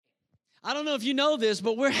I don't know if you know this,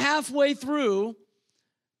 but we're halfway through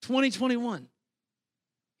 2021.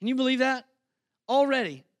 Can you believe that?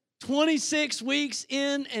 Already, 26 weeks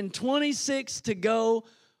in and 26 to go.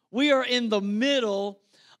 We are in the middle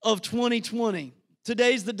of 2020.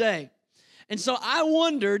 Today's the day. And so I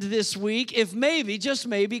wondered this week if maybe, just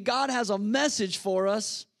maybe, God has a message for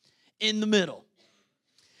us in the middle.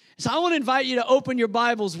 So I want to invite you to open your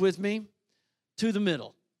Bibles with me to the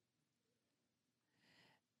middle.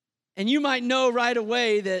 And you might know right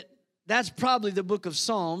away that that's probably the book of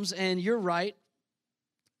Psalms, and you're right.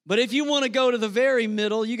 But if you want to go to the very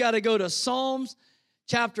middle, you got to go to Psalms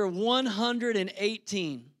chapter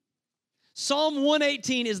 118. Psalm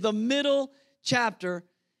 118 is the middle chapter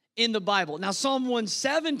in the Bible. Now, Psalm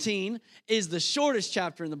 117 is the shortest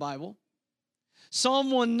chapter in the Bible.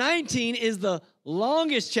 Psalm 119 is the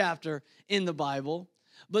longest chapter in the Bible.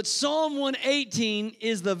 But Psalm 118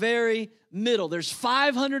 is the very middle. There's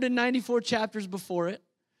 594 chapters before it.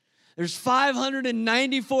 There's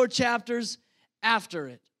 594 chapters after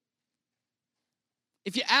it.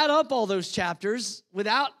 If you add up all those chapters,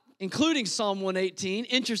 without including Psalm 118,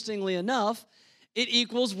 interestingly enough, it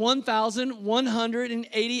equals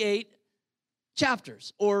 1,188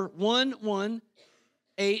 chapters, or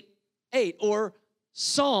 1188, or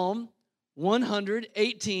Psalm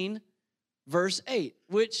 118, verse 8,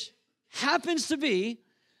 which happens to be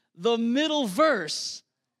the middle verse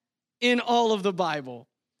in all of the Bible.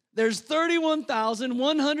 There's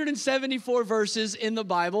 31,174 verses in the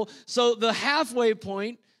Bible, so the halfway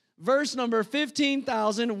point, verse number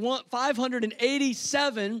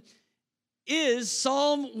 15,587, is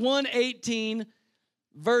Psalm 118,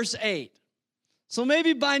 verse 8. So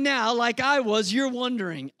maybe by now, like I was, you're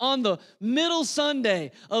wondering, on the middle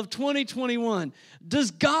Sunday of 2021,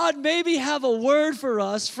 does God maybe have a word for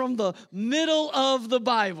us from the middle of the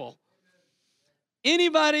Bible?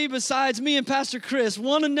 Anybody besides me and Pastor Chris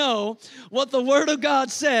want to know what the Word of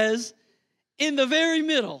God says in the very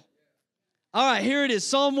middle? All right, here it is,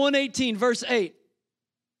 Psalm 118, verse 8.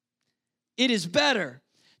 It is better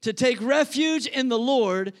to take refuge in the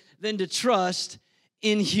Lord than to trust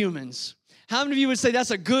in humans. How many of you would say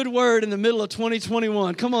that's a good word in the middle of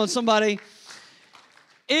 2021? Come on, somebody.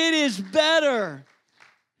 It is better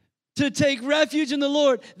to take refuge in the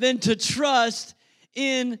Lord than to trust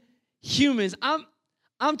in humans. I'm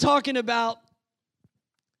talking about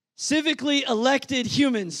civically elected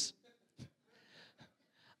humans.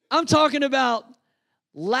 I'm talking about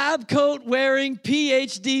lab coat wearing,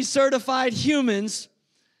 PhD certified humans.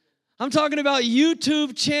 I'm talking about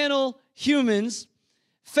YouTube channel humans,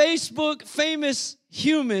 Facebook famous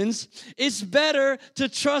humans. It's better to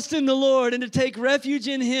trust in the Lord and to take refuge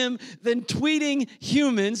in Him than tweeting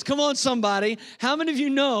humans. Come on, somebody. How many of you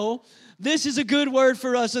know this is a good word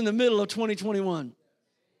for us in the middle of 2021?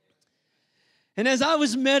 And as I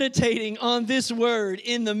was meditating on this word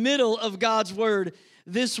in the middle of God's word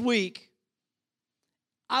this week,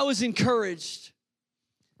 I was encouraged.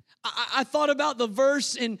 I thought about the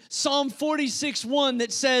verse in Psalm 46:1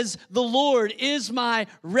 that says, "The Lord is my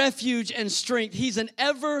refuge and strength. He's an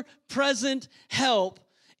ever-present help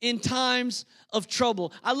in times of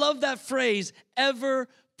trouble." I love that phrase,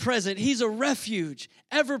 ever-present. He's a refuge,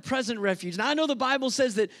 ever-present refuge. Now, I know the Bible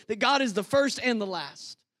says that God is the first and the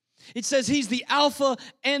last. It says He's the Alpha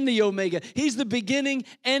and the Omega. He's the beginning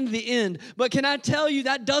and the end. But can I tell you,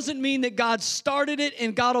 that doesn't mean that God started it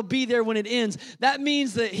and God will be there when it ends. That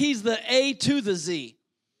means that He's the A to the Z.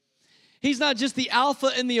 He's not just the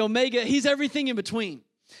Alpha and the Omega. He's everything in between.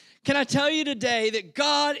 Can I tell you today that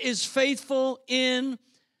God is faithful in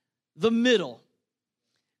the middle?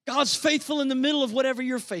 God's faithful in the middle of whatever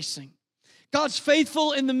you're facing. God's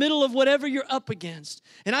faithful in the middle of whatever you're up against.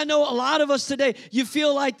 And I know a lot of us today, you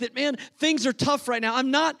feel like that, man, things are tough right now. I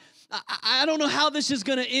don't know how this is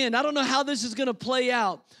going to end. I don't know how this is going to play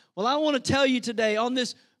out. Well, I want to tell you today on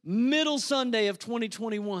this middle Sunday of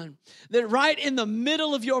 2021 that right in the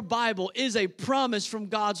middle of your Bible is a promise from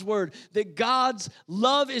God's word that God's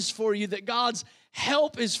love is for you, that God's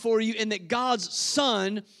help is for you, and that God's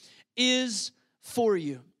Son is for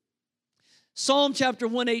you. Psalm chapter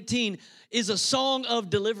 118 is a song of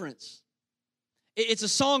deliverance. It's a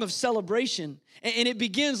song of celebration. And it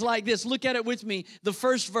begins like this. Look at it with me, the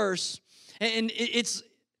first verse. And it's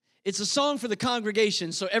a song for the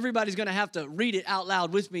congregation, so everybody's going to have to read it out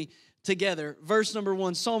loud with me together. Verse number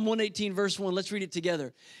 1, Psalm 118, verse 1. Let's read it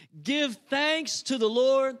together. Give thanks to the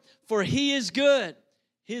Lord, for He is good.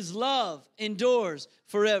 His love endures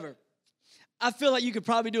forever. I feel like you could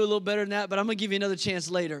probably do a little better than that, but I'm going to give you another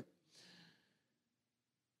chance later.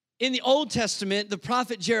 In the Old Testament, the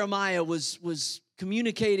prophet Jeremiah was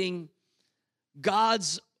communicating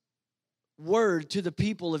God's word to the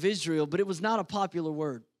people of Israel, but it was not a popular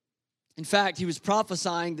word. In fact, he was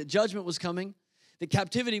prophesying that judgment was coming, that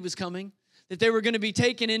captivity was coming, that they were going to be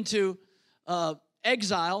taken into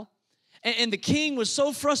exile. And the king was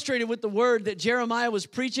so frustrated with the word that Jeremiah was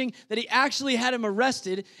preaching that he actually had him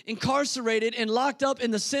arrested, incarcerated, and locked up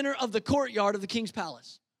in the center of the courtyard of the king's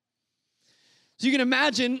palace. So you can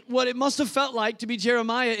imagine what it must have felt like to be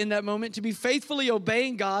Jeremiah in that moment, to be faithfully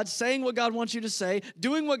obeying God, saying what God wants you to say,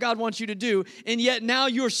 doing what God wants you to do, and yet now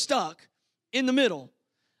you're stuck in the middle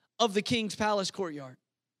of the king's palace courtyard.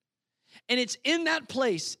 And it's in that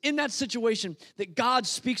place, in that situation, that God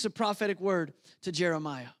speaks a prophetic word to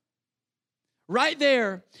Jeremiah. Right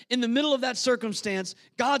there, in the middle of that circumstance,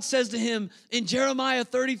 God says to him in Jeremiah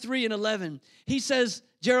 33:11, he says,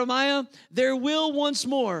 Jeremiah, there will once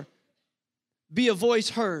more be a voice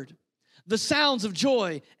heard, the sounds of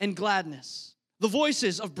joy and gladness, the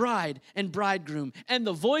voices of bride and bridegroom, and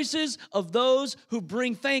the voices of those who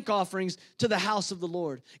bring thank offerings to the house of the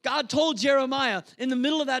Lord. God told Jeremiah in the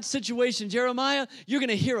middle of that situation, Jeremiah, you're going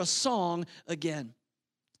to hear a song again.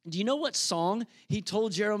 Do you know what song he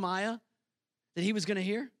told Jeremiah that he was going to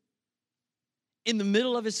hear in the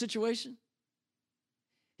middle of his situation?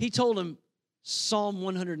 He told him Psalm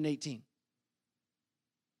 118.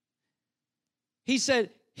 He said,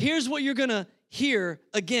 here's what you're going to hear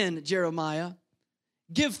again, Jeremiah.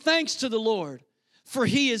 Give thanks to the Lord, for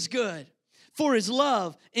he is good, for his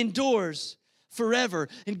love endures forever.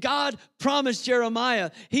 And God promised Jeremiah,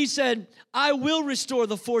 he said, I will restore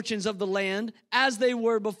the fortunes of the land as they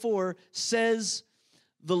were before, says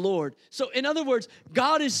the Lord. So in other words,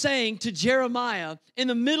 God is saying to Jeremiah in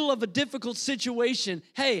the middle of a difficult situation,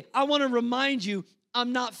 hey, I want to remind you,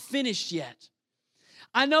 I'm not finished yet.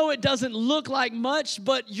 I know it doesn't look like much,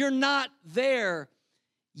 but you're not there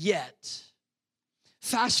yet.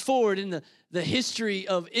 Fast forward in the history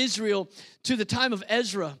of Israel to the time of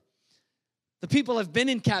Ezra. The people have been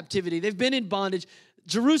in captivity. They've been in bondage.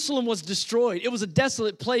 Jerusalem was destroyed. It was a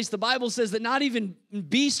desolate place. The Bible says that not even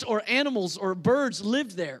beasts or animals or birds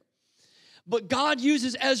lived there. But God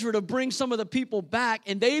uses Ezra to bring some of the people back,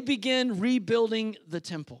 and they begin rebuilding the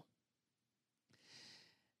temple.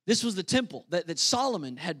 This was the temple that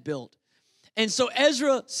Solomon had built. And so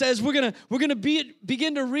Ezra says, we're gonna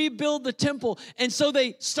begin to rebuild the temple. And so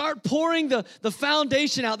they start pouring the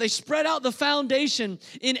foundation out. They spread out the foundation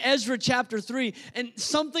in Ezra chapter 3. And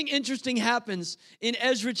something interesting happens in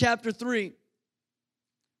Ezra chapter 3.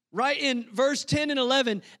 Right in verse 10 and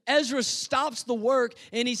 11, Ezra stops the work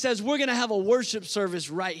and he says, we're gonna have a worship service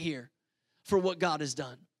right here for what God has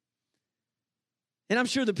done. And I'm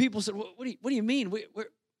sure the people said, what do you mean?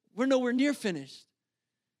 We're nowhere near finished.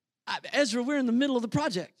 Ezra, we're in the middle of the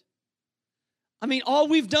project. I mean, all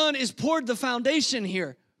we've done is poured the foundation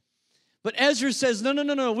here. But Ezra says,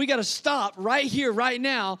 no, we got to stop right here, right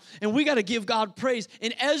now, and we got to give God praise.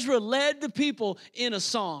 And Ezra led the people in a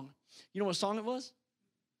song. You know what song it was?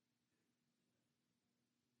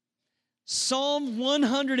 Psalm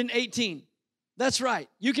 118. That's right.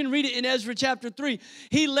 You can read it in Ezra chapter 3.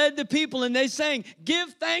 He led the people and they sang,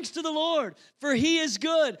 give thanks to the Lord, for he is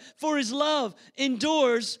good, for his love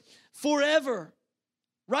endures forever.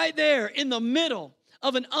 Right there in the middle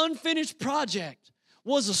of an unfinished project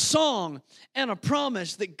was a song and a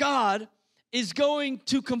promise that God is going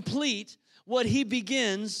to complete what he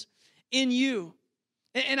begins in you.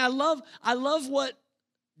 And I love what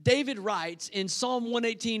David writes in Psalm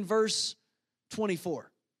 118, verse 24.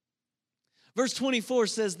 Verse 24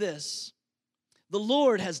 says this, the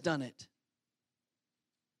Lord has done it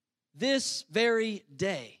this very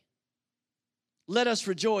day. Let us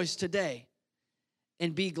rejoice today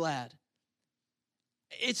and be glad.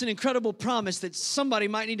 It's an incredible promise that somebody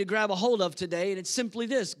might need to grab a hold of today, and it's simply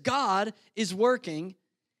this. God is working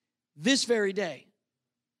this very day.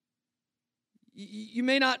 You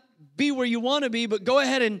may not be where you want to be, but go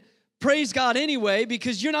ahead and praise God anyway,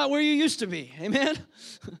 because you're not where you used to be. Amen?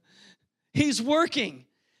 He's working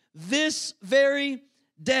this very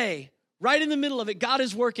day. Right in the middle of it, God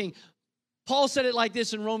is working. Paul said it like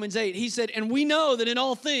this in Romans 8. He said, and we know that in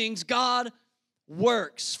all things God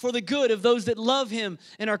works for the good of those that love him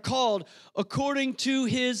and are called according to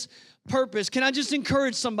his purpose. Can I just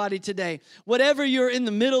encourage somebody today? Whatever you're in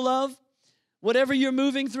the middle of, whatever you're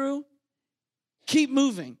moving through, keep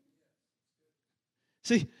moving.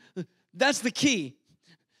 See, that's the key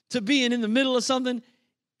to being in the middle of something.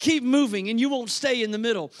 keep moving and you won't stay in the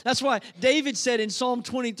middle. That's why David said in Psalm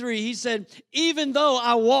 23, he said, even though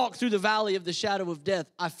I walk through the valley of the shadow of death,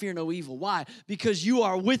 I fear no evil. Why? Because you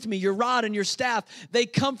are with me. Your rod and your staff, they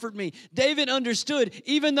comfort me. David understood,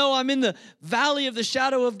 even though I'm in the valley of the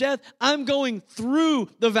shadow of death, I'm going through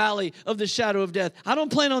the valley of the shadow of death. I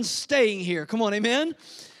don't plan on staying here. Come on, amen?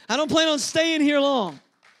 I don't plan on staying here long.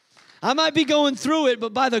 I might be going through it,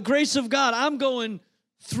 but by the grace of God, I'm going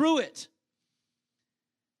through it.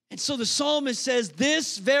 And so the psalmist says,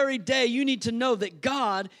 this very day, you need to know that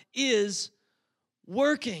God is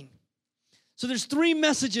working. So there's three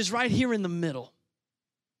messages right here in the middle.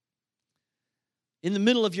 In the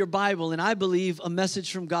middle of your Bible, and I believe a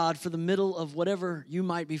message from God for the middle of whatever you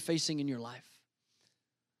might be facing in your life.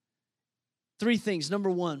 Three things. Number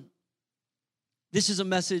one, this is a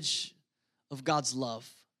message of God's love.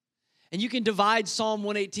 And you can divide Psalm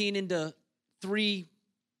 118 into three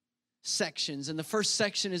sections, and the first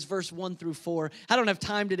section is verse 1 through 4. I don't have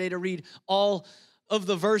time today to read all of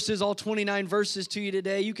the verses, all 29 verses to you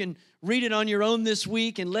today. You can read it on your own this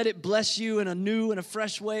week and let it bless you in a new and a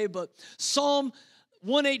fresh way. But Psalm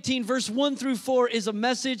 118, verse 1 through 4 is a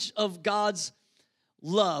message of God's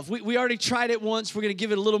love. We already tried it once. We're going to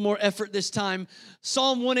give it a little more effort this time.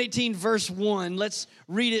 Psalm 118, verse 1. Let's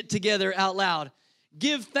read it together out loud.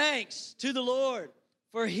 Give thanks to the Lord,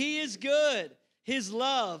 for he is good. His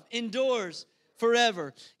love endures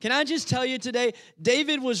forever. Can I just tell you today,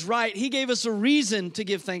 David was right. He gave us a reason to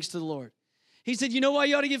give thanks to the Lord. He said, you know why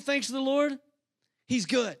you ought to give thanks to the Lord? He's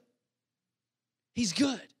good. He's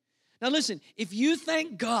good. Now listen, if you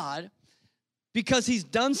thank God because he's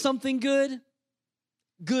done something good,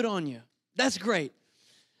 good on you. That's great.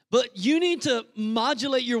 But you need to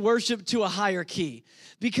modulate your worship to a higher key.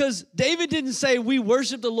 Because David didn't say we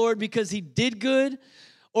worship the Lord because he did good,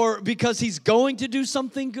 or because he's going to do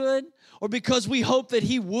something good, or because we hope that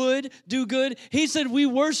he would do good. He said we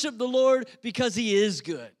worship the Lord because he is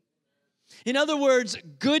good. In other words,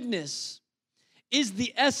 goodness is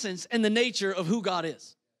the essence and the nature of who God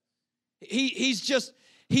is.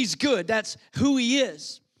 He's good. That's who he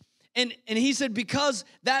is. And he said because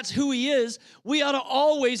that's who he is, we ought to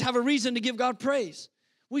always have a reason to give God praise.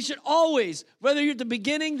 We should always, whether you're at the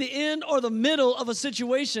beginning, the end, or the middle of a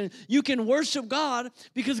situation, you can worship God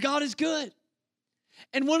because God is good.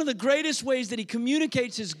 And one of the greatest ways that he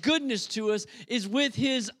communicates his goodness to us is with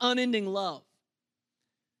his unending love.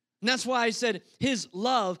 And that's why I said his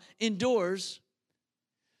love endures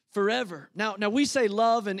forever. Now we say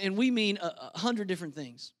love, and we mean 100 different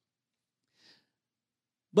things.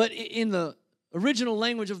 But in the original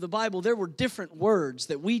language of the Bible, there were different words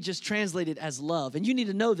that we just translated as love. And you need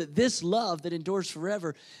to know that this love that endures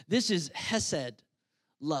forever, this is hesed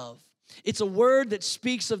love. It's a word that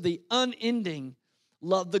speaks of the unending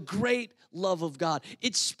love, the great love of God.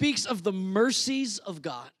 It speaks of the mercies of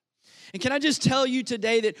God. And can I just tell you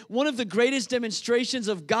today that one of the greatest demonstrations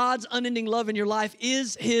of God's unending love in your life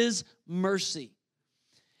is his mercy.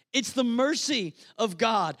 It's the mercy of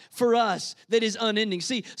God for us that is unending.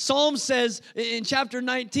 See, Psalm says in chapter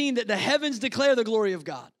 19 that the heavens declare the glory of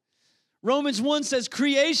God. Romans 1 says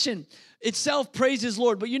creation itself praises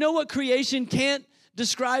Lord. But you know what creation can't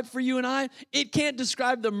describe for you and I? It can't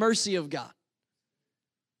describe the mercy of God.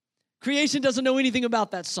 Creation doesn't know anything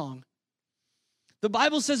about that song. The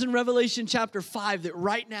Bible says in Revelation chapter 5 that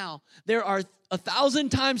right now there are 1,000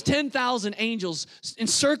 times 10,000 angels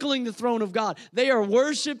encircling the throne of God. They are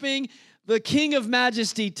worshiping the King of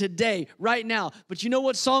Majesty today, right now. But you know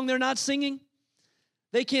what song they're not singing?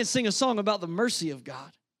 They can't sing a song about the mercy of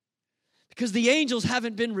God because the angels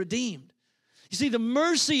haven't been redeemed. You see, the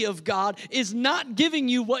mercy of God is not giving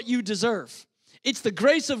you what you deserve. It's the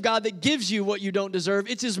grace of God that gives you what you don't deserve.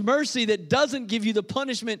 It's his mercy that doesn't give you the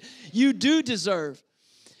punishment you do deserve.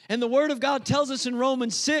 And the word of God tells us in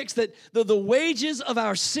Romans 6 that the wages of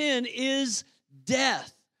our sin is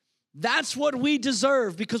death. That's what we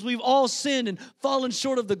deserve because we've all sinned and fallen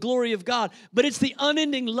short of the glory of God. But it's the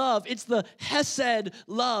unending love. It's the hesed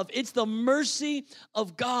love. It's the mercy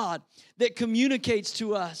of God that communicates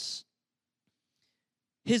to us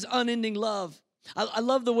his unending love. I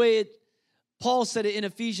love the way Paul said it in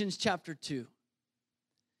Ephesians chapter 2.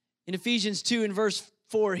 In Ephesians 2 in verse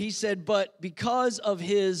 4, he said, but because of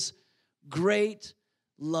his great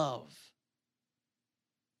love,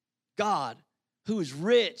 God, who is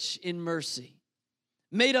rich in mercy,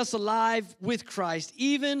 made us alive with Christ,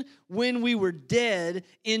 even when we were dead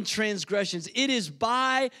in transgressions. It is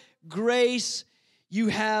by grace you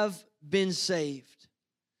have been saved.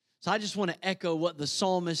 So I just want to echo what the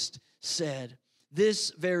psalmist said.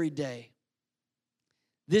 This very day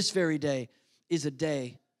is a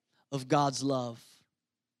day of God's love.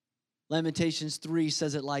 Lamentations 3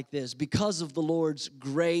 says it like this: because of the Lord's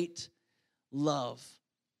great love,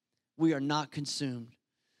 we are not consumed.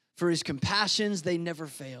 For his compassions, they never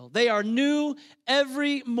fail. They are new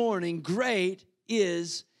every morning. Great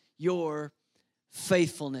is your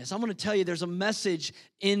faithfulness. I'm going to tell you, there's a message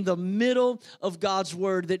in the middle of God's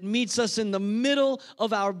word that meets us in the middle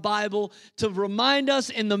of our Bible to remind us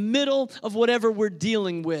in the middle of whatever we're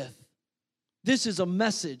dealing with. This is a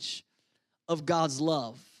message of God's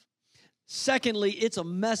love. Secondly, it's a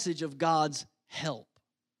message of God's help.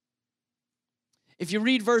 If you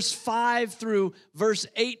read verse 5 through verse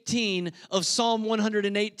 18 of Psalm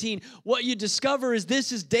 118, what you discover is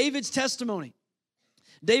this is David's testimony.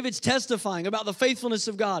 David's testifying about the faithfulness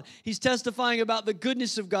of God. He's testifying about the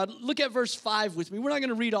goodness of God. Look at verse 5 with me. We're not going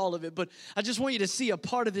to read all of it, but I just want you to see a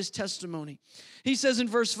part of this testimony. He says in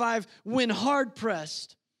verse 5, when hard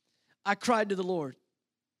pressed, I cried to the Lord.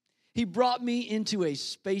 He brought me into a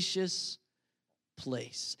spacious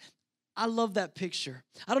place. I love that picture.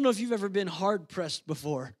 I don't know if you've ever been hard pressed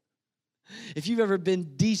before, if you've ever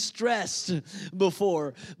been de-stressed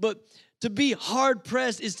before, but to be hard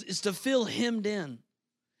pressed is to feel hemmed in.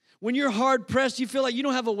 When you're hard pressed, you feel like you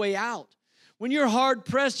don't have a way out. When you're hard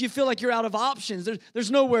pressed, you feel like you're out of options.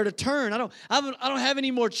 There's nowhere to turn. I don't have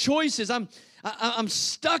any more choices. I'm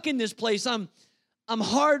stuck in this place. I'm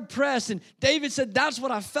hard pressed. And David said, that's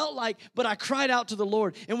what I felt like, but I cried out to the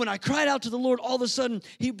Lord. And when I cried out to the Lord, all of a sudden,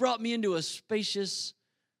 he brought me into a spacious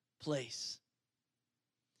place.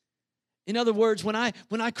 In other words, when I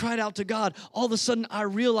cried out to God, all of a sudden I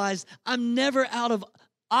realized I'm never out of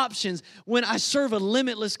options when I serve a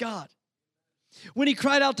limitless God. When he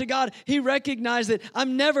cried out to God, he recognized that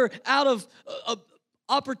I'm never out of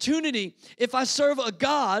opportunity if I serve a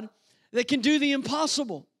God that can do the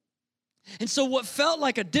impossible. And so what felt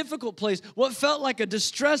like a difficult place, what felt like a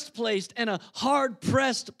distressed place and a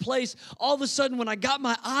hard-pressed place, all of a sudden when I got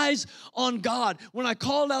my eyes on God, when I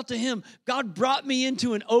called out to him, God brought me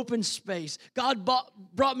into an open space. God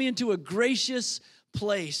brought me into a gracious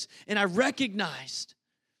place. And I recognized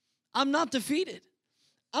I'm not defeated.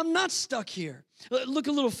 I'm not stuck here. Look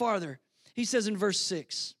a little farther. He says in verse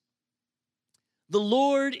 6, the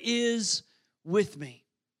Lord is with me.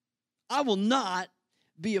 I will not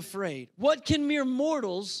be afraid. What can mere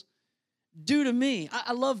mortals do to me?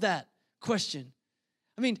 I love that question.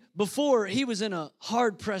 I mean, before he was in a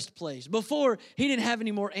hard-pressed place. Before he didn't have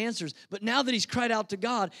any more answers. But now that he's cried out to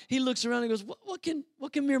God, he looks around and goes, what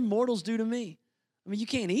can mere mortals do to me? I mean, you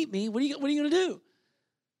can't eat me. What are you going to do?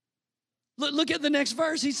 Look at the next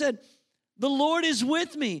verse. He said, the Lord is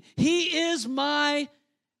with me. He is my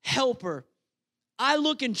helper. I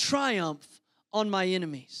look in triumph on my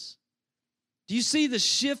enemies. Do you see the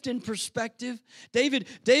shift in perspective?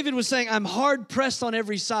 David was saying, I'm hard pressed on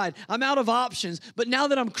every side. I'm out of options. But now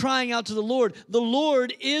that I'm crying out to the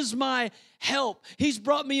Lord is my help. He's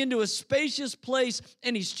brought me into a spacious place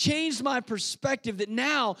and he's changed my perspective that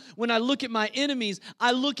now when I look at my enemies,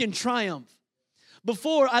 I look in triumph.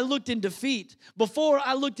 Before, I looked in defeat. Before,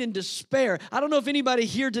 I looked in despair. I don't know if anybody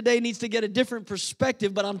here today needs to get a different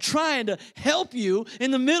perspective, but I'm trying to help you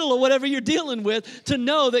in the middle of whatever you're dealing with to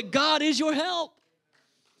know that God is your help.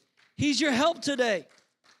 He's your help today.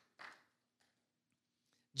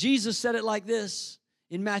 Jesus said it like this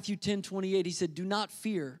in Matthew 10:28. He said, do not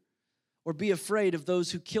fear or be afraid of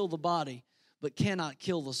those who kill the body, but cannot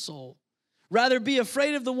kill the soul. Rather, be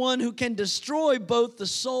afraid of the one who can destroy both the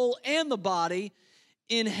soul and the body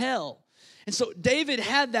in hell. And so David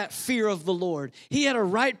had that fear of the Lord. He had a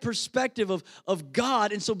right perspective of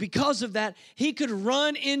God. And so because of that, he could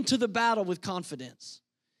run into the battle with confidence.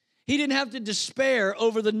 He didn't have to despair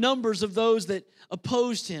over the numbers of those that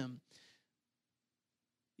opposed him.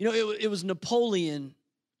 You know, it was Napoleon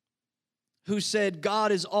who said,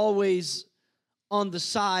 God is always on the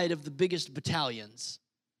side of the biggest battalions.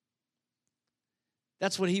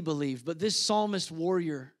 That's what he believed. But this psalmist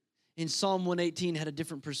warrior in Psalm 118 had a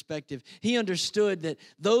different perspective. He understood that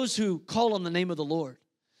those who call on the name of the Lord,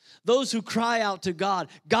 those who cry out to God,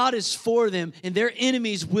 God is for them and their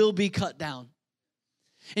enemies will be cut down.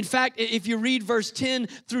 In fact, if you read verse 10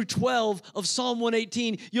 through 12 of Psalm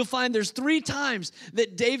 118, you'll find there's 3 times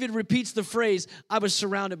that David repeats the phrase, I was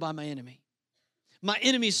surrounded by my enemy. My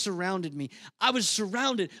enemies surrounded me. I was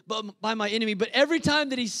surrounded by my enemy. But every time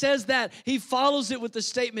that he says that, he follows it with the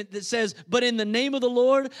statement that says, but in the name of the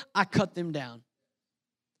Lord, I cut them down.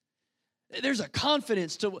 There's a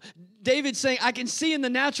confidence to David saying, I can see in the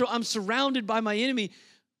natural, I'm surrounded by my enemy.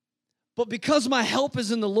 But because my help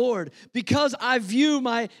is in the Lord, because I view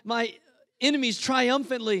my enemies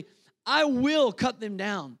triumphantly, I will cut them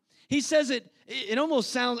down. He says it it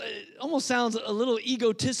almost sounds a little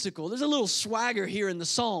egotistical. There's a little swagger here in the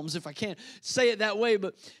Psalms, if I can't say it that way.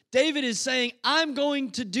 But David is saying, I'm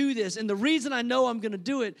going to do this. And the reason I know I'm going to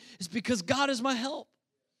do it is because God is my help.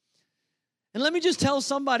 And let me just tell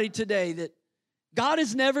somebody today that God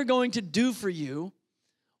is never going to do for you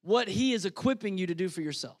what he is equipping you to do for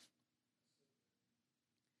yourself.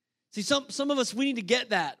 See, some of us, we need to get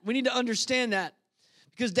that. We need to understand that.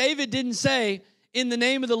 Because David didn't say, in the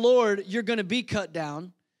name of the Lord, you're going to be cut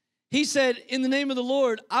down. He said, in the name of the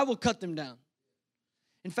Lord, I will cut them down.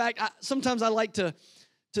 In fact, sometimes I like to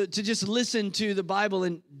just listen to the Bible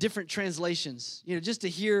in different translations, just to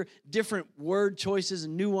hear different word choices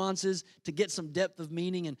and nuances to get some depth of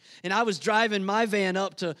meaning. And I was driving my van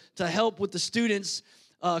up to help with the students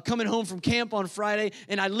coming home from camp on Friday,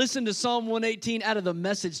 and I listened to Psalm 118 out of the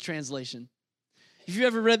Message translation. If you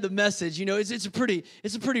ever read the Message, it's a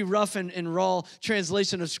pretty rough and raw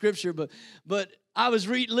translation of Scripture. But I was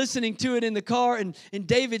listening to it in the car, and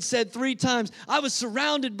David said 3 times, I was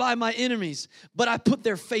surrounded by my enemies, but I put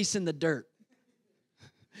their face in the dirt.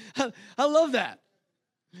 I love that.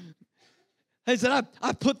 He said,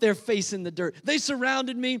 I put their face in the dirt. They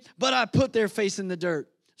surrounded me, but I put their face in the dirt.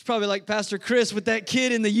 It's probably like Pastor Chris with that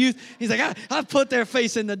kid in the youth. He's like, I put their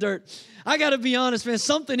face in the dirt. I got to be honest, man,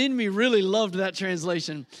 something in me really loved that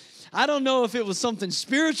translation. I don't know if it was something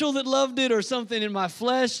spiritual that loved it or something in my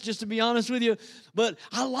flesh, just to be honest with you, but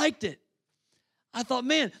I liked it. I thought,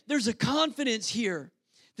 man, there's a confidence here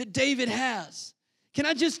that David has. Can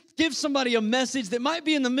I just give somebody a message that might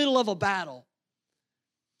be in the middle of a battle?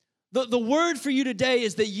 The word for you today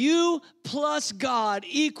is that you plus God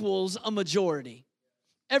equals a majority.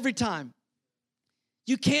 Every time.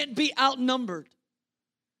 You can't be outnumbered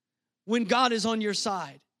when God is on your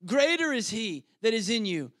side. Greater is he that is in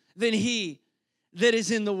you than he that is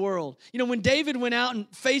in the world. When David went out and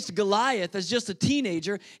faced Goliath as just a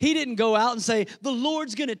teenager, he didn't go out and say, the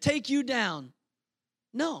Lord's going to take you down.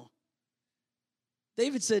 No.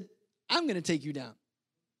 David said, I'm going to take you down.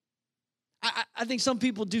 I think some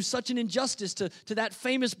people do such an injustice to that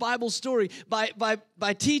famous Bible story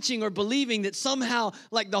by teaching or believing that somehow,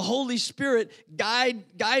 like the Holy Spirit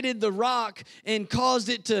guided the rock and caused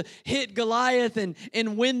it to hit Goliath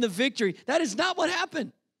and win the victory. That is not what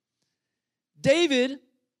happened. David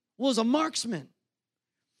was a marksman.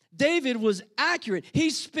 David was accurate. He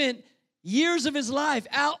spent years of his life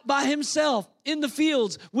out by himself in the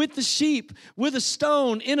fields with the sheep, with a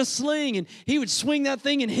stone in a sling, and he would swing that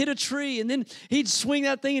thing and hit a tree, and then he'd swing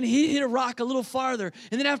that thing and he'd hit a rock a little farther,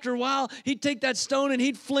 and then after a while, he'd take that stone and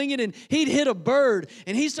he'd fling it and he'd hit a bird,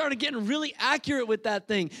 and he started getting really accurate with that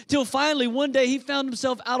thing, till finally one day he found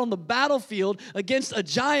himself out on the battlefield against a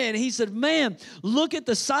giant, and he said, man, look at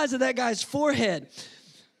the size of that guy's forehead.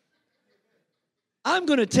 I'm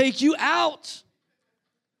going to take you out.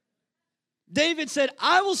 David said,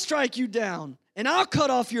 I will strike you down, and I'll cut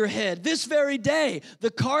off your head this very day.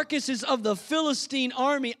 The carcasses of the Philistine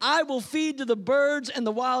army I will feed to the birds and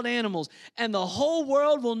the wild animals, and the whole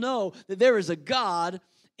world will know that there is a God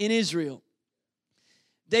in Israel.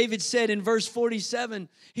 David said in verse 47,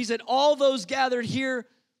 he said, all those gathered here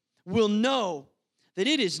will know that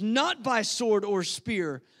it is not by sword or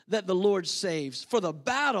spear that the Lord saves, for the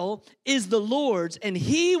battle is the Lord's, and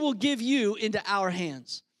he will give you into our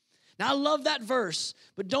hands. Now, I love that verse,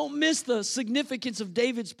 but don't miss the significance of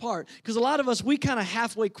David's part, because a lot of us, we kind of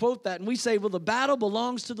halfway quote that, and we say, well, the battle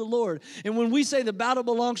belongs to the Lord. And when we say the battle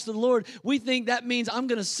belongs to the Lord, we think that means I'm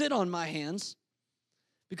going to sit on my hands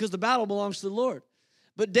because the battle belongs to the Lord.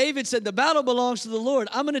 But David said, the battle belongs to the Lord.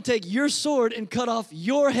 I'm going to take your sword and cut off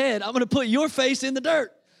your head. I'm going to put your face in the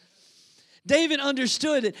dirt. David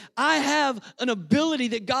understood that I have an ability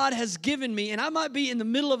that God has given me, and I might be in the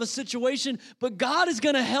middle of a situation, but God is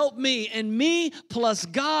going to help me, and me plus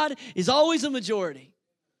God is always a majority.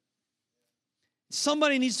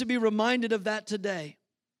 Somebody needs to be reminded of that today,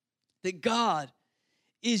 that God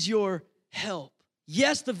is your help.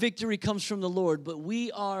 Yes, the victory comes from the Lord, but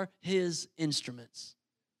we are his instruments.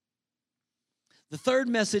 The third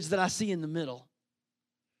message that I see in the middle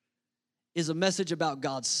is a message about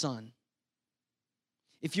God's Son.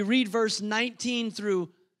 If you read verse 19 through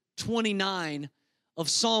 29 of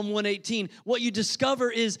Psalm 118, what you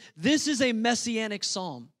discover is this is a messianic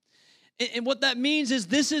psalm. And what that means is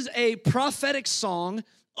this is a prophetic song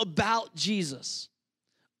about Jesus.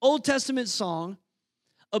 Old Testament song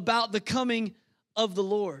about the coming of the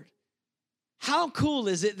Lord. How cool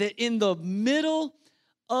is it that in the middle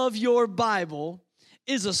of your Bible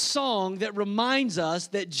is a song that reminds us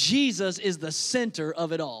that Jesus is the center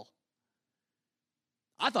of it all?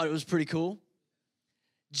 I thought it was pretty cool.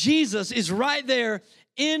 Jesus is right there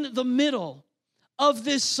in the middle. of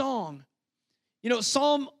this song. You know,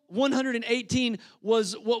 Psalm 118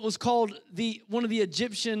 was what was called one of the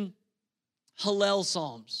Egyptian Hallel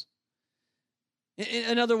Psalms.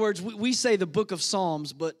 In other words, we say the book of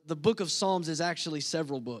Psalms, but the book of Psalms is actually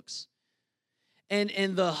several books. And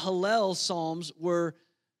the Hallel Psalms were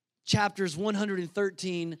chapters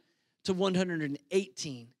 113 to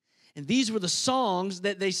 118. And these were the songs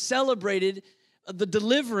that they celebrated the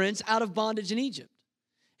deliverance out of bondage in Egypt.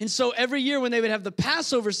 And so every year when they would have the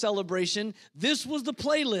Passover celebration, this was the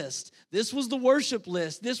playlist. This was the worship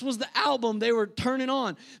list. This was the album they were turning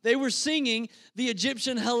on. They were singing the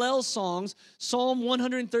Egyptian Hallel songs, Psalm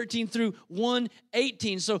 113 through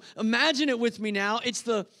 118. So imagine it with me now. It's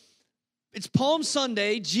Palm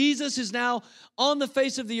Sunday. Jesus is now on the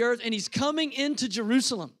face of the earth, and he's coming into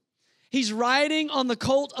Jerusalem. He's riding on the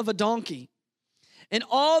colt of a donkey. And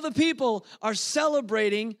all the people are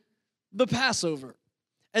celebrating the Passover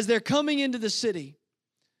as they're coming into the city.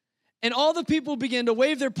 And all the people begin to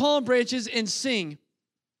wave their palm branches and sing.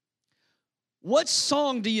 What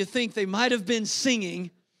song do you think they might have been singing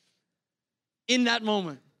in that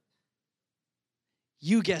moment?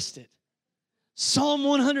 You guessed it. Psalm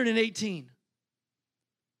 118.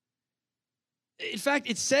 In fact,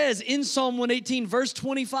 it says in Psalm 118, verse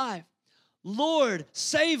 25, Lord,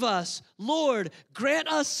 save us. Lord, grant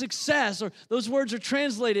us success. Or those words are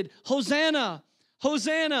translated, Hosanna,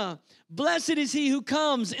 Hosanna. Blessed is he who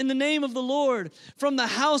comes in the name of the Lord. From the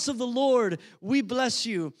house of the Lord, we bless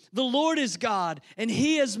you. The Lord is God, and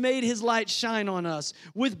he has made his light shine on us.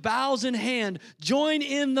 With boughs in hand, join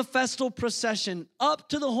in the festal procession up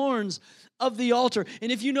to the horns of the altar.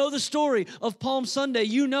 And if you know the story of Palm Sunday,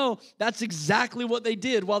 you know that's exactly what they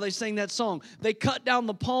did while they sang that song. They cut down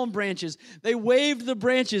the palm branches. They waved the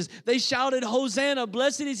branches. They shouted, Hosanna,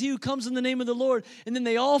 blessed is he who comes in the name of the Lord. And then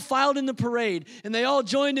they all filed in the parade, and they all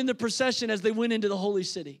joined in the procession as they went into the holy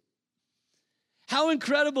city. How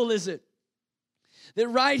incredible is it that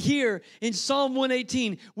right here in Psalm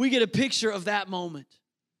 118, we get a picture of that moment.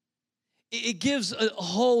 It gives a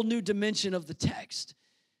whole new dimension of the text.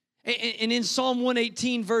 And in Psalm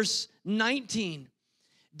 118, verse 19,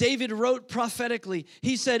 David wrote prophetically,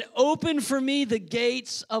 he said, open for me the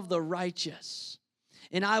gates of the righteous,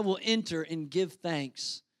 and I will enter and give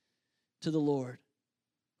thanks to the Lord.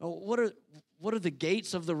 Oh, what are the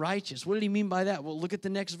gates of the righteous? What did he mean by that? Well, look at the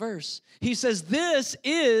next verse. He says, this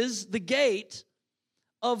is the gate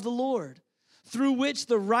of the Lord, through which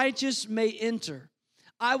the righteous may enter.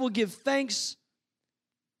 I will give thanks,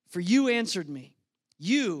 for you answered me.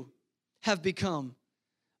 You have become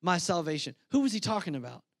my salvation. Who was he talking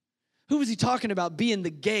about? Who was he talking about being the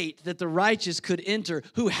gate that the righteous could enter,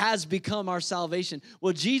 who has become our salvation?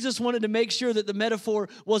 Well, Jesus wanted to make sure that the metaphor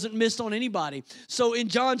wasn't missed on anybody. So in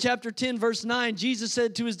John chapter 10, verse 9, Jesus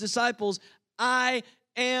said to his disciples, I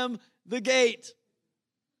am the gate.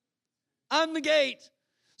 I'm the gate.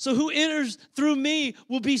 So who enters through me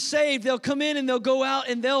will be saved. They'll come in and they'll go out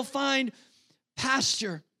and they'll find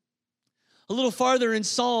pasture. A little farther in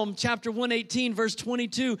Psalm chapter 118, verse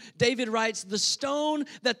 22, David writes, the stone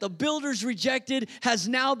that the builders rejected has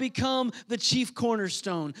now become the chief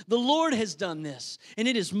cornerstone. The Lord has done this, and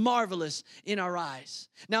it is marvelous in our eyes.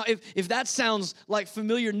 Now, if that sounds like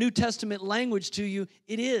familiar New Testament language to you,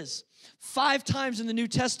 it is. 5 times in the New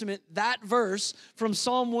Testament, that verse from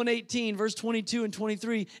Psalm 118, verse 22 and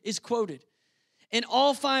 23 is quoted. And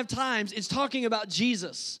all 5 times, it's talking about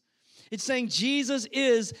Jesus. It's saying Jesus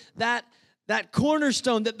is that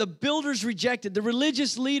cornerstone that the builders rejected. The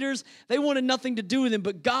religious leaders, they wanted nothing to do with him,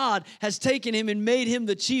 but God has taken him and made him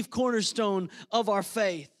the chief cornerstone of our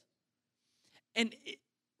faith. And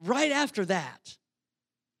right after that,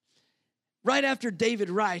 right after David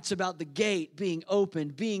writes about the gate being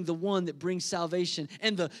opened, being the one that brings salvation,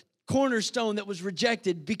 and the cornerstone that was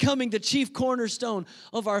rejected, becoming the chief cornerstone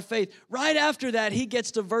of our faith, right after that, he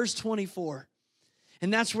gets to verse 24.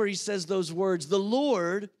 And that's where he says those words, the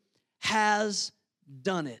Lord has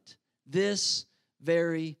done it this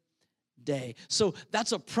very day. So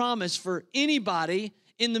that's a promise for anybody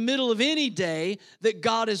in the middle of any day that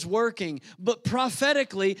God is working. But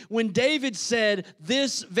prophetically, when David said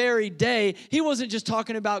this very day, he wasn't just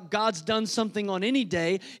talking about God's done something on any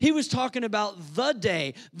day. He was talking about the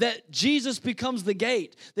day that Jesus becomes the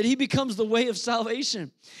gate, that he becomes the way of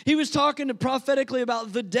salvation. He was talking prophetically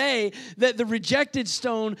about the day that the rejected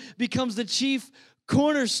stone becomes the chief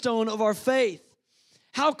cornerstone of our faith.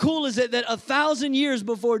 How cool is it that 1,000 years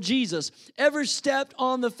before Jesus ever stepped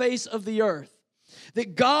on the face of the earth,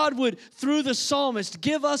 that God would, through the psalmist,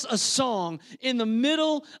 give us a song in the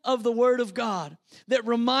middle of the Word of God that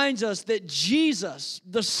reminds us that Jesus,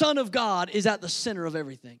 the Son of God, is at the center of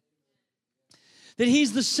everything. that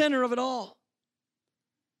he's the center of it all.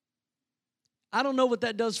 I don't know what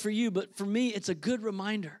that does for you, but for me, it's a good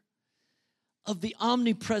reminder of the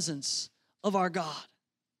omnipresence of our God.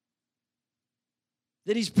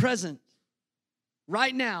 That he's present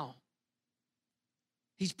right now.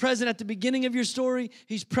 He's present at the beginning of your story.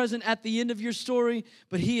 He's present at the end of your story,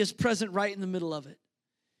 but he is present right in the middle of it.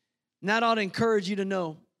 And that ought to encourage you to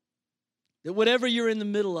know that whatever you're in the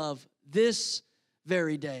middle of this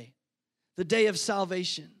very day, the day of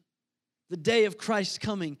salvation, the day of Christ's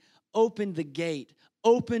coming, opened the gate,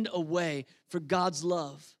 opened a way for God's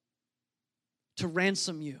love to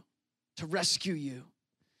ransom you, to rescue you.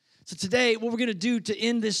 So today, what we're going to do to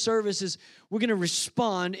end this service is we're going to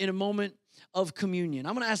respond in a moment of communion.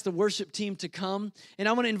 I'm going to ask the worship team to come, and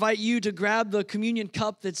I want to invite you to grab the communion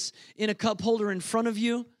cup that's in a cup holder in front of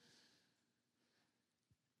you.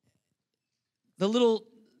 The little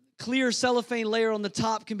clear cellophane layer on the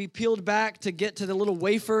top can be peeled back to get to the little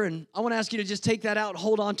wafer, and I want to ask you to just take that out and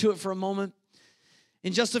hold on to it for a moment.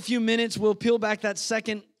 In just a few minutes, we'll peel back that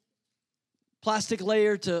second plastic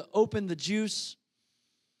layer to open the juice.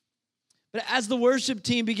 But as the worship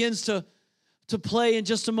team begins to play in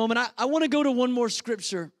just a moment, I want to go to one more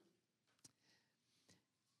scripture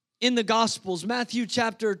in the Gospels, Matthew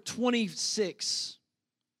chapter 26.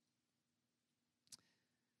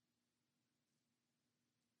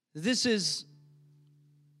 This is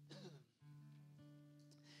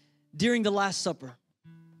during the Last Supper.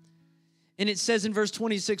 And it says in verse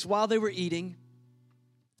 26, while they were eating,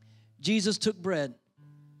 Jesus took bread.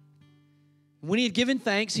 When he had given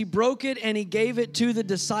thanks, he broke it and he gave it to the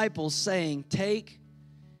disciples, saying, take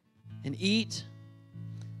and eat.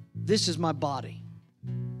 This is my body.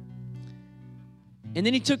 And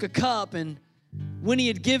then he took a cup, and when he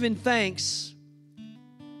had given thanks,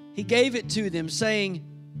 he gave it to them, saying,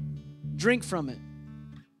 drink from it,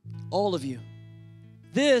 all of you.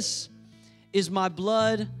 This is my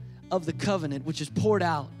blood of the covenant, which is poured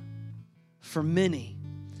out for many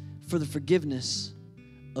for the forgiveness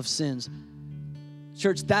of sins.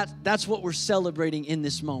 Church, that's what we're celebrating in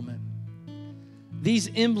this moment. These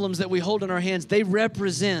emblems that we hold in our hands, they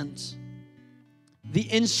represent the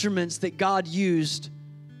instruments that God used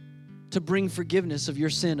to bring forgiveness of your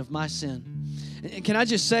sin, of my sin. And can I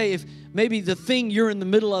just say, if maybe the thing you're in the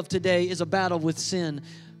middle of today is a battle with sin,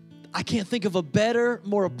 I can't think of a better,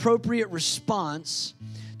 more appropriate response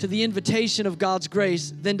to the invitation of God's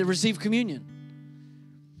grace than to receive communion.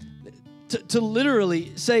 To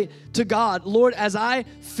literally say to God, Lord, as I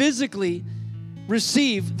physically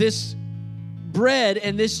receive this bread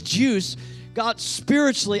and this juice, God,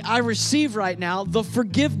 spiritually, I receive right now the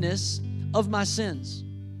forgiveness of my sins.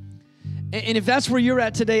 And if that's where you're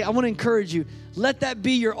at today, I want to encourage you, let that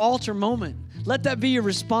be your altar moment. Let that be your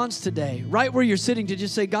response today, right where you're sitting, to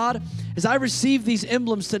just say, God, as I receive these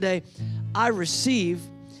emblems today, I receive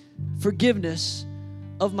forgiveness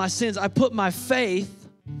of my sins. I put my faith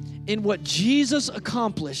in what Jesus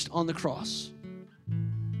accomplished on the cross.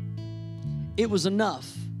 It was enough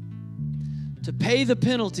to pay the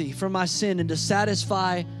penalty for my sin and to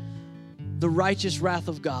satisfy the righteous wrath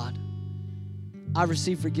of God. I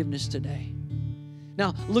receive forgiveness today.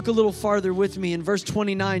 Now, look a little farther with me. In verse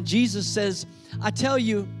 29, Jesus says, I tell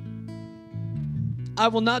you, I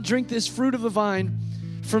will not drink this fruit of the vine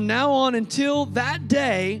from now on until that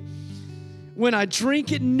day when I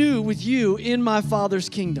drink it new with you in my Father's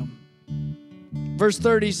kingdom. Verse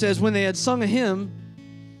 30 says, when they had sung a hymn,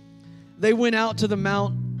 they went out to the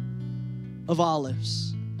Mount of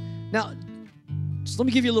Olives. Now, just let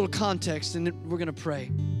me give you a little context, and then we're going to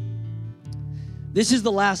pray. This is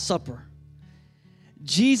the Last Supper.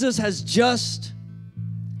 Jesus has just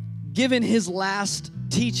given his last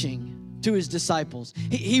teaching to his disciples.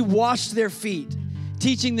 He washed their feet,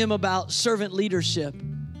 teaching them about servant leadership.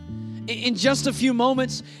 In just a few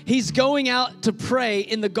moments, he's going out to pray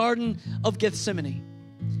in the Garden of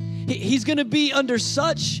Gethsemane. He's going to be under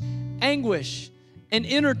such anguish and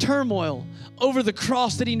inner turmoil over the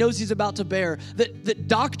cross that he knows he's about to bear, that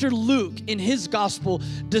Dr. Luke in his gospel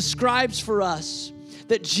describes for us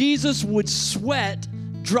that Jesus would sweat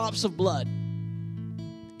drops of blood.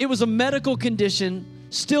 It was a medical condition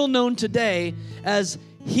still known today as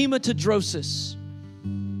hematidrosis.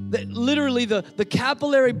 That literally the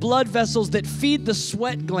capillary blood vessels that feed the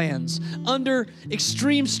sweat glands under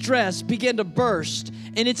extreme stress began to burst,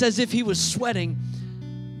 and it's as if he was sweating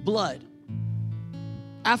blood.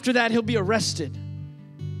 After that, he'll be arrested.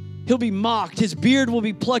 He'll be mocked. His beard will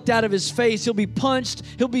be plucked out of his face. He'll be punched.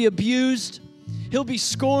 He'll be abused. He'll be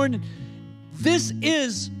scorned. This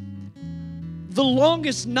is the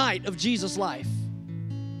longest night of Jesus' life.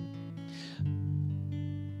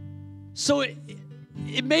 So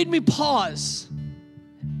it made me pause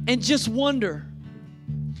and just wonder.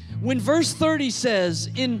 When verse 30 says,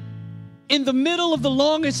 in the middle of the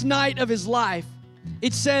longest night of his life,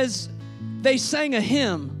 it says they sang a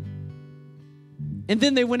hymn. And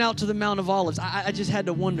then they went out to the Mount of Olives. I just had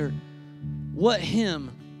to wonder, what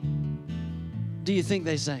hymn do you think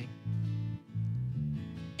they sang?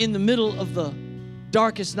 In the middle of the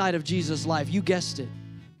darkest night of Jesus' life, you guessed it,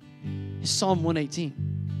 it's Psalm 118.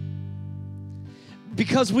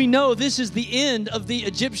 Because we know this is the end of the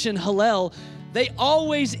Egyptian Hallel. They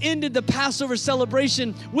always ended the Passover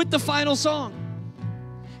celebration with the final song.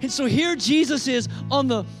 And so here Jesus is on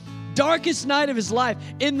the darkest night of his life,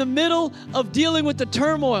 in the middle of dealing with the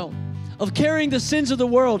turmoil of carrying the sins of the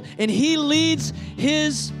world. And he leads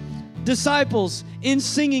his disciples in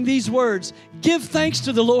singing these words: give thanks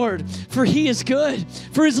to the Lord, for he is good,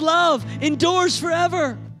 for his love endures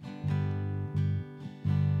forever.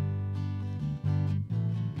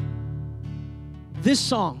 This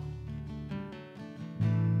song,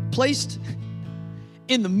 placed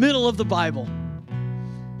in the middle of the Bible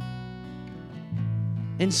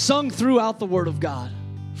and sung throughout the Word of God,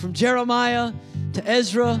 from Jeremiah to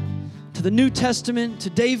Ezra to the New Testament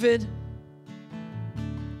to David,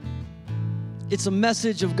 it's a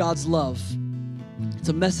message of God's love. It's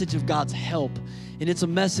a message of God's help, and it's a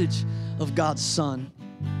message of God's Son.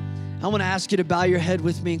 I want to ask you to bow your head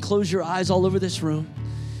with me and close your eyes all over this room.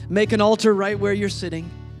 Make an altar right where you're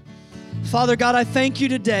sitting. Father God, I thank you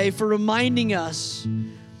today for reminding us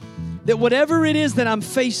that whatever it is that I'm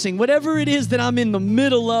facing, whatever it is that I'm in the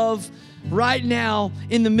middle of right now,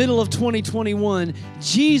 in the middle of 2021,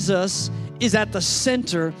 Jesus is at the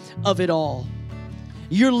center of it all.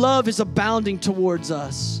 Your love is abounding towards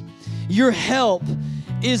us. Your help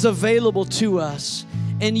is available to us.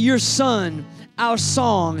 And your Son, our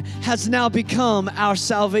song, has now become our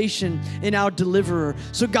salvation and our deliverer.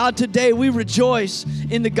 So God, today we rejoice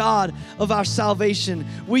in the God of our salvation.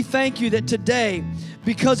 We thank you that today,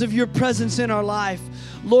 because of your presence in our life,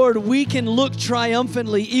 Lord, we can look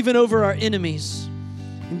triumphantly even over our enemies.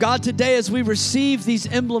 And God, today as we receive these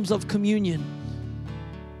emblems of communion,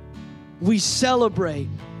 we celebrate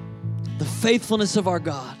the faithfulness of our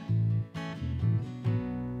God.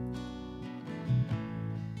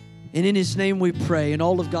 And in his name we pray, and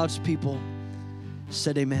all of God's people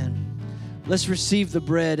said amen. Let's receive the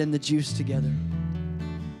bread and the juice together.